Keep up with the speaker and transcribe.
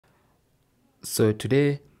So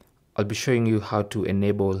today I'll be showing you how to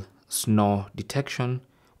enable snore detection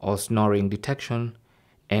or snoring detection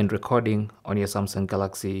and recording on your Samsung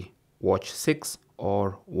Galaxy Watch 6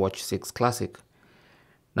 or Watch 6 Classic.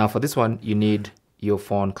 Now for this one, you need your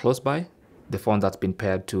phone close by, the phone that's been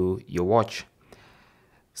paired to your watch.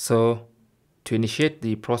 So to initiate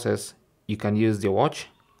the process, you can use your watch.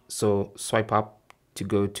 So swipe up to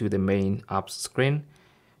go to the main apps screen,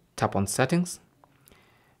 tap on settings.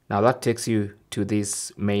 Now that takes you to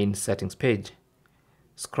this main settings page.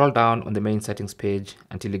 Scroll down on the main settings page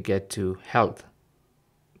until you get to health.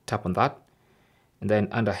 Tap on that. And then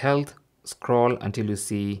under health, scroll until you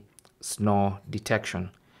see snore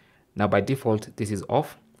detection. Now by default, this is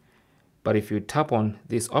off. But if you tap on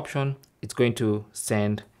this option, it's going to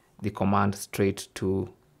send the command straight to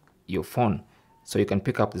your phone. So you can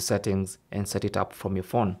pick up the settings and set it up from your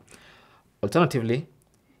phone. Alternatively,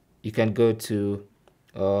 you can go to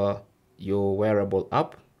your wearable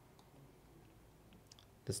app.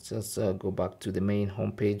 Let's just go back to the main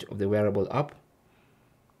homepage of the wearable app.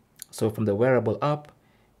 So from the wearable app,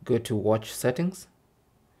 go to watch settings.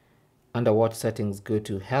 Under watch settings, go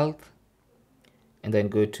to health, and then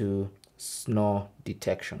go to snore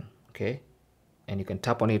detection. Okay, and you can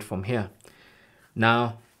tap on it from here.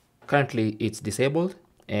 Now currently it's disabled,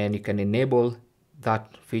 and you can enable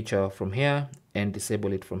that feature from here and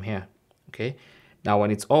disable it from here. Okay, now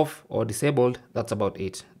when it's off or disabled, that's about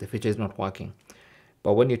it. The feature is not working.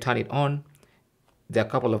 But when you turn it on, there are a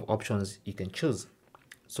couple of options you can choose.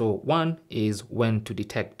 So one is when to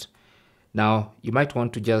detect. Now you might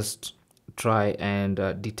want to just try and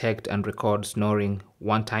detect and record snoring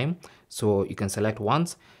one time. So you can select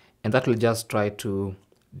once, and that will just try to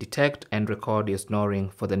detect and record your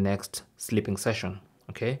snoring for the next sleeping session.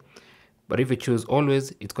 Okay, but if you choose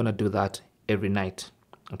always, it's going to do that every night.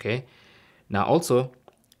 Okay, now also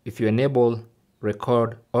if you enable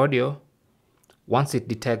record audio, once it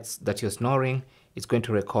detects that you're snoring, it's going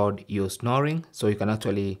to record your snoring, so you can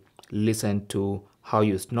actually listen to how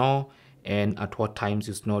you snore and at what times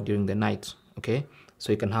you snore during the night. Okay,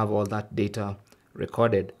 so you can have all that data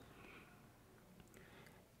recorded.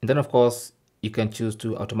 And then of course you can choose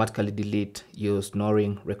to automatically delete your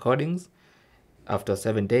snoring recordings after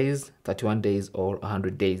 7 days, 31 days, or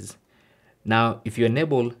 100 days. Now if you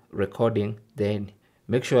enable recording, then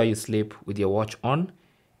make sure you sleep with your watch on,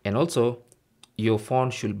 and also your phone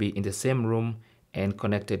should be in the same room and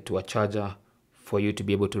connected to a charger for you to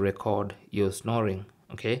be able to record your snoring.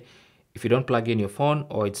 Okay, if you don't plug in your phone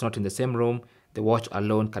or it's not in the same room, the watch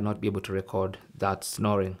alone cannot be able to record that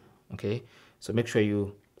snoring. Okay, so make sure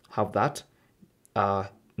you have that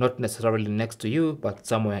not necessarily next to you, but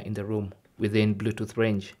somewhere in the room within Bluetooth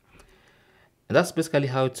range. And that's basically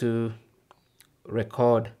how to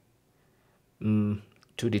record.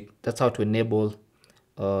 That's how to enable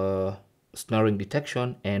snoring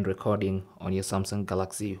detection and recording on your Samsung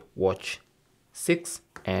Galaxy Watch 6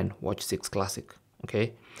 and Watch 6 Classic.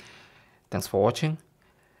 Okay, thanks for watching.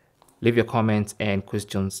 Leave your comments and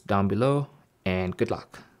questions down below, and good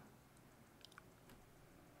luck.